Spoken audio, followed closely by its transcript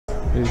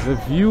There's a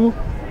view,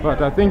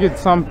 but I think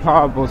it's some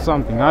pub or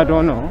something, I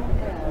don't know.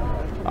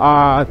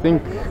 I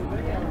think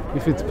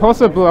if it's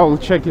possible I will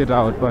check it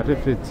out, but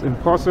if it's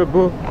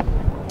impossible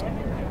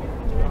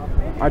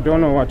I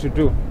don't know what to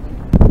do.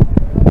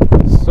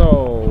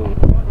 So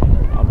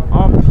I'm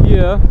up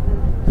here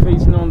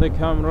facing on the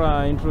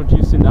camera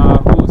introducing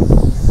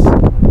Aarhus,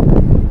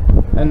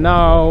 and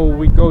now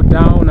we go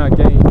down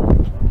again.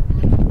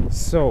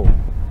 So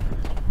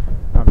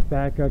I'm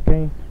back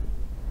again,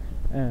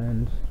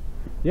 and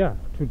yeah,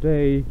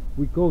 today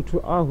we go to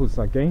Aarhus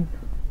again,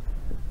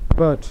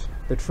 but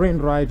the train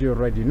ride you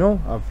already know.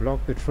 I've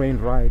vlogged the train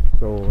ride,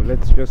 so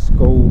let's just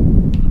go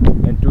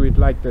and do it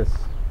like this.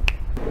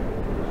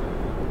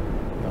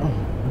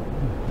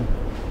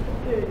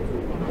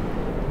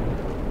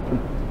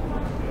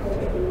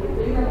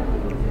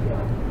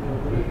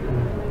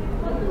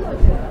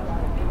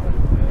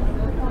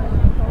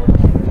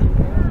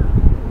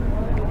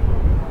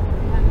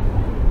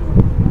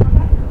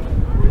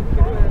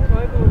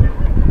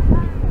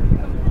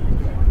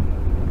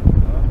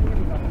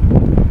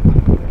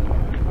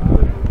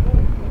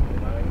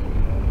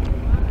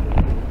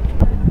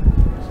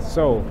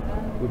 So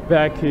we're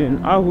back in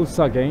Aarhus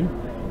again,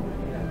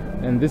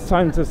 and this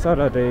time it's a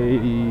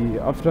Saturday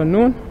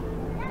afternoon,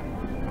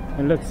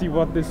 and let's see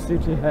what this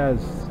city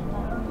has.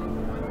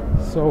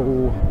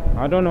 So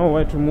I don't know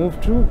where to move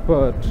to,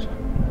 but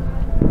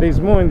there's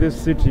more in this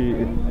city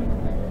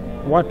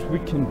what we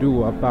can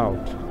do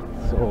about.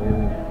 So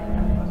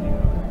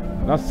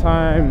last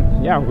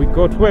time, yeah, we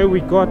got where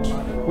we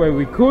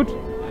could.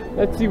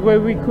 Let's see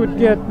where we could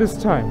get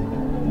this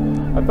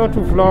time. I thought to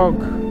vlog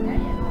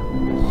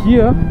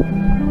here.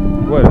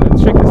 Well,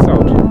 let's check this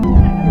out.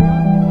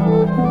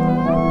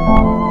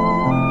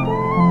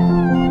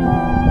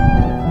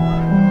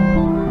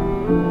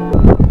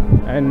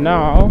 And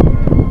now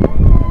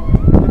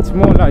it's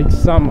more like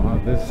summer.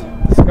 The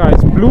sky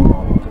is blue.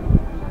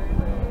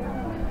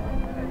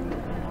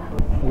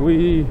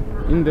 We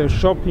in the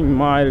shopping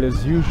mall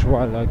as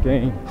usual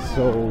again,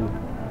 so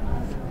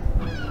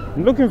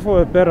I'm looking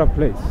for a better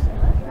place,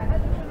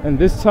 and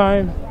this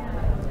time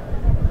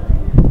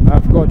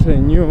I've got a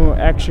new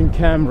action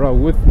camera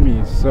with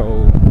me,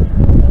 so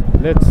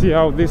let's see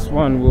how this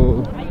one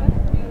will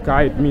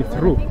guide me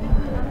through,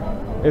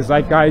 as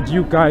I guide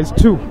you guys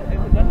too.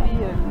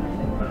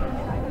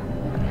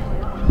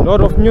 A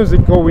lot of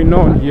music going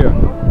on here.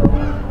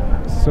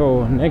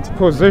 So next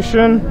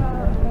position,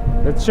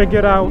 let's check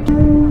it out.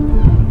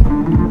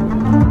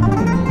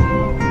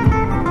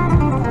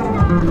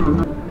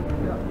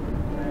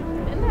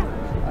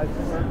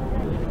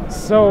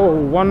 So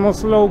one more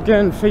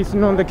slogan,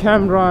 facing on the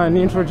camera and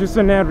introduce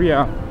an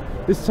area.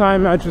 This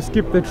time I just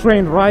skip the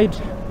train ride,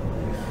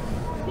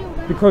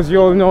 because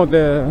you all know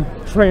the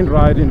train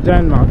ride in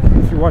Denmark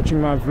if you're watching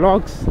my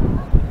vlogs,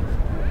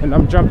 and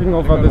I'm jumping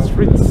over the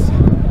streets.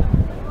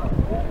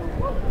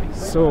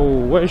 So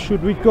where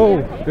should we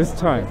go this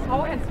time?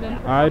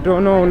 I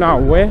don't know now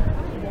where.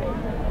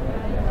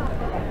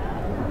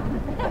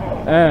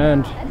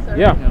 And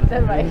yeah,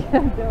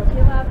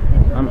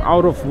 I'm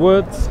out of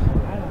words,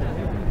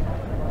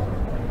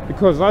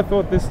 because I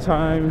thought this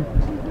time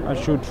I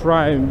should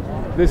try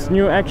this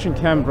new action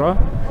camera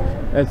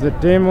as a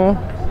demo.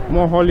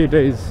 More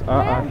holidays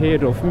are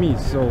ahead of me,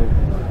 so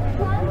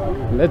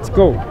let's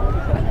go.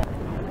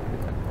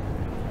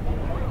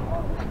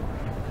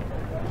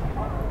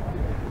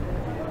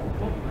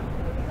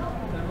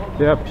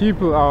 There are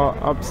people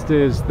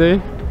upstairs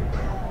there.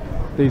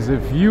 There's a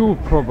view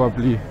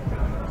probably.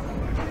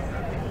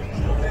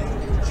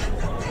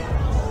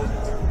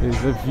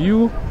 There's a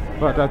view,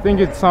 but I think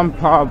it's some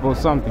pub or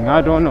something,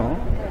 I don't know.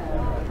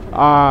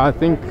 I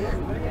think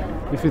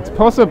if it's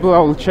possible I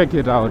will check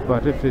it out,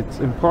 but if it's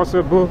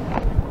impossible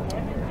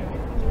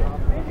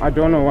I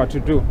don't know what to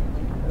do.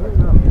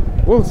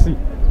 We'll see.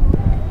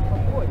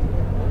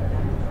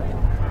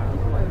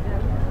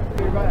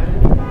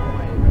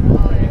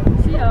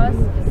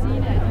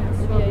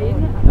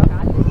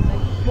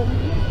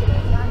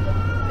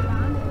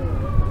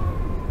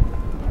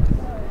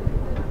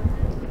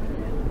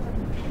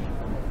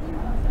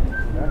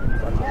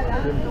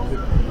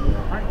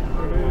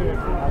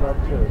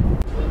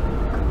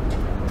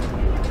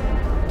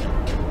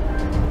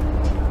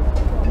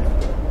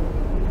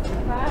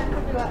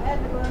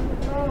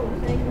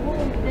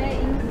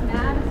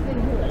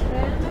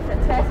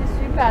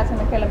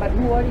 Man kalder mig den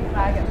hurtige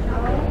frække.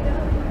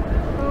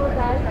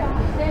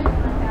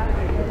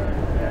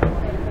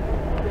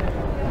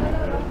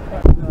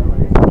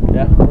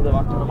 Ja, det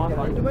var meget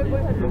frækt. Du må ikke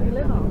have lukket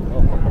lidt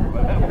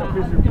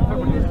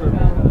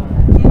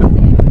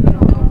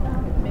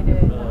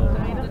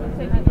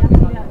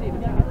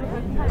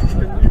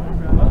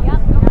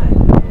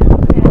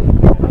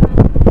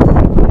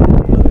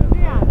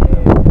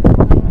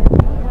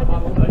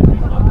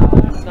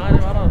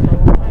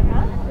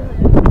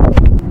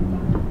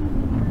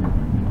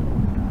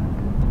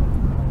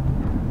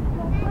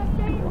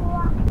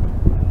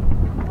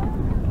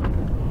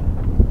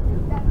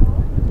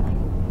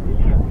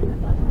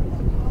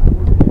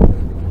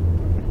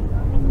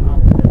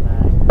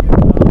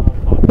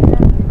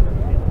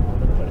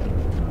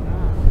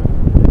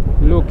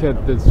Look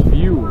at this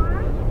view.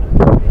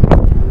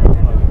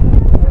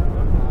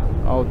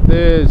 Out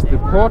there is the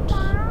port,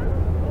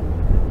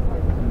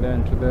 and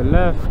then to the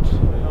left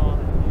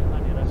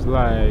it's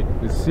like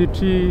the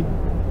city.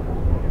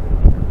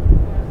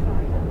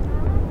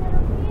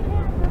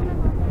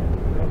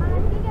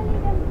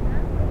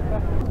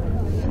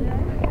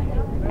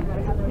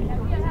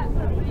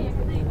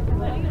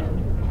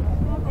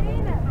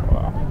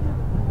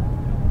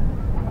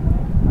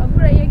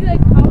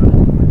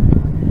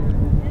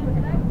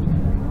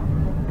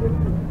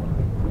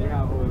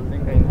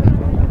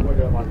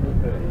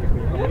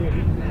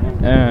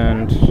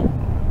 And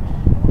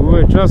we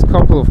were just a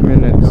couple of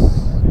minutes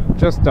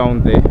just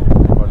down there.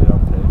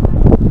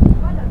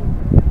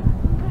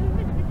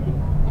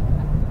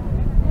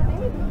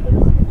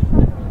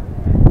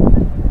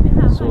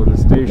 So the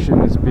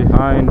station is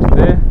behind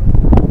there.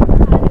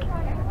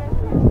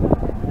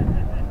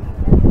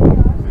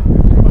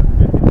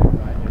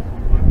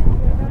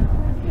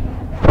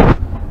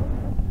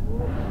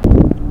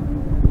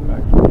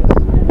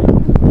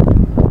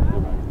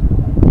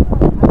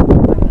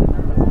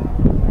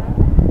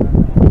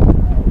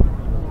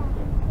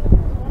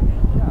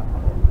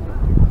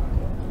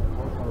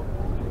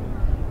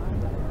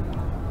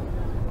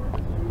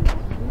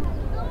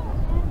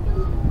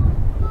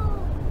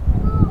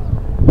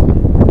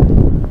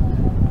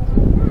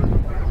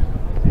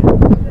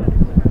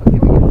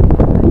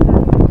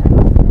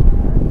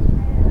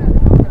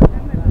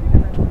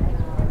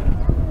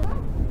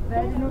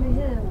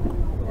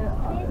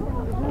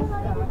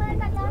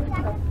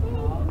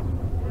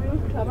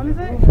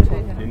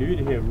 Det nye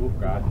det her roof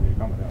garden, det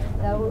kommer der.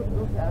 Der er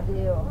rooftop, det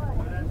er jo...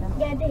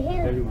 Ja, det Det er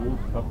hedder. jo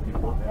rooftop, vi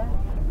får der.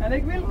 Er det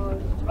ikke vildt?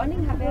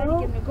 Dronningen har været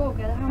igennem en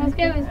gågade. Har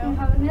Måske hvis man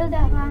hopper ned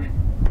derfra.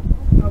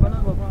 Hopper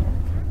ned hvorfra?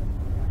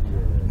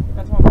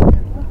 Jeg tror på det.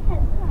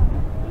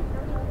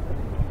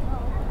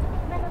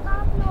 Man kan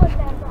godt nå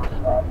derfra.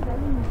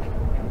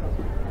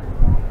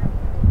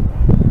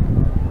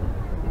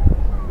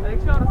 Er det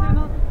ikke sjovt at se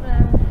ned?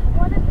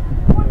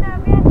 Hun er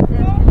ved at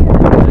Ja.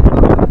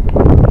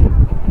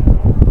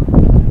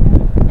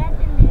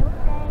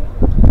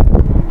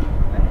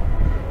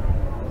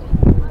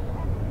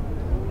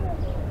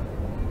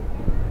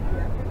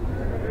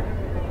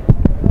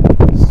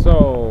 So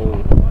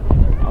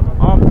I'm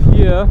up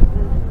here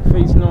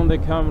facing on the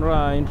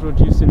camera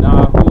introducing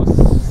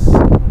Aarhus,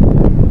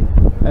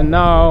 and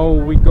now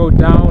we go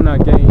down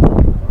again,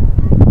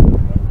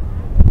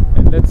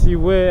 and let's see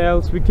where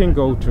else we can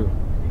go to.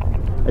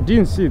 I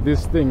didn't see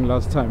this thing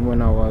last time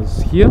when I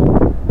was here,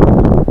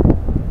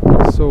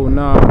 so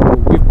now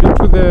we've been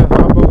to the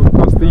harbor, we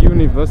passed the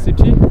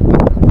university,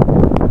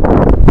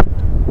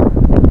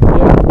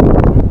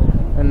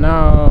 yeah, and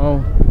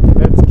now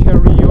let's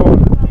carry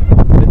on.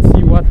 Let's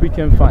see what we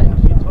can find.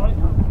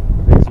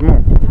 There's more.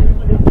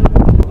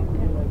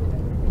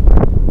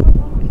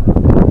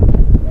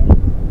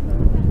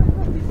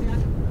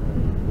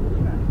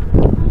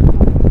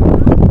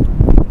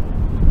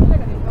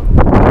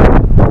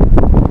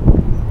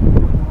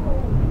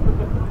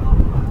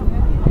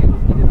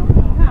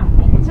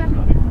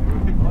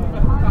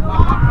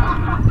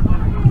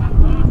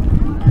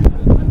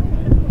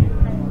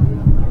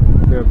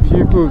 There are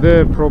people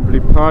there probably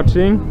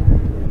partying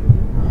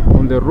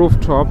on the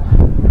rooftop.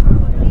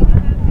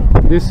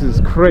 This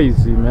is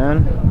crazy,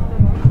 man.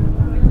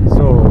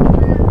 So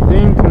I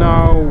think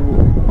now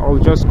I'll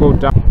just go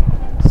down.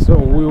 So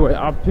we were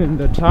up in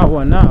the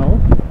tower now,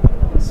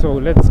 so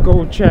let's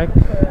go check.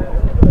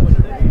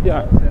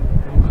 Yeah,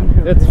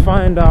 let's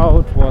find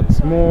out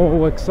what's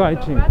more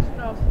exciting.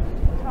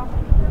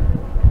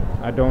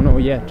 I don't know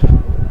yet.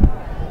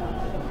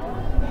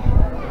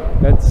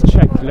 Let's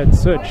check, let's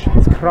search.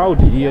 It's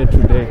crowded here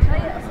today.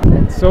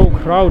 It's so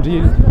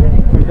crowded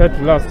compared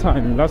to last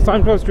time. Last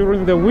time it was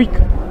during the week,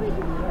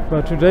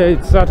 but today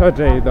it's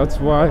Saturday. That's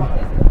why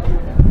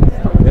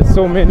there's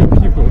so many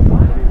people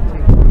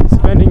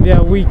spending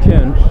their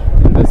weekend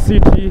in the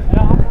city,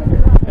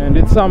 and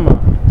it's summer.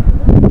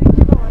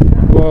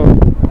 Well,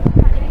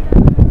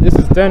 this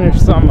is Danish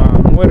summer.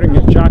 I'm wearing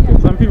a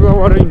jacket. Some people are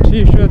wearing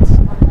t-shirts,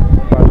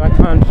 but I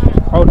can't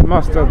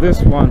outmaster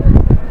this one.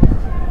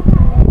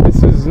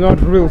 This is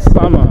not real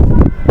summer.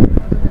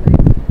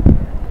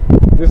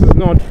 This is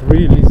not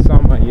really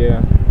summer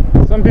here.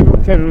 Some people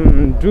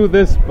can do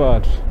this,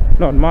 but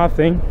not my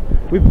thing.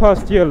 We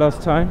passed here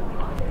last time.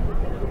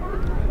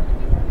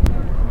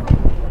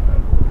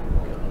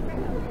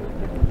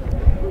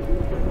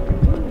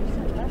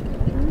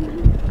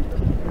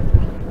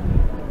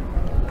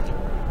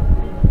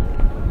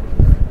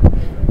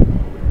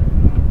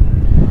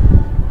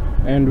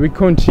 And we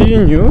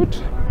continued.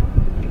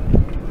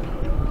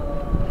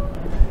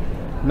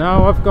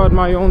 Now I've got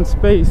my own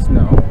space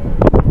now.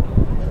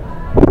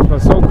 It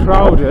was so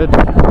crowded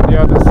on the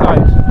other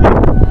side.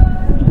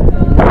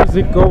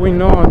 Music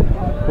going on.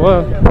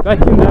 Well,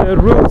 like in the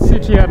real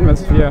city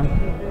atmosphere.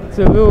 It's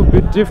a little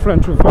bit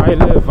different to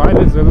Vejle.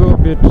 Vejle is a little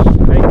bit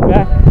laid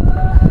back.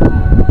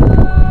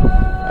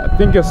 I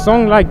think a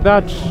song like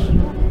that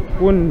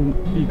wouldn't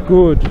be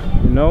good,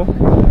 you know?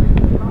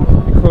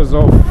 because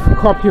of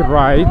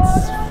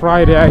copyrights.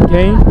 Friday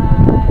again.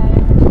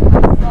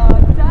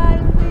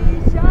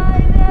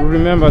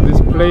 Remember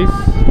this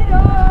place?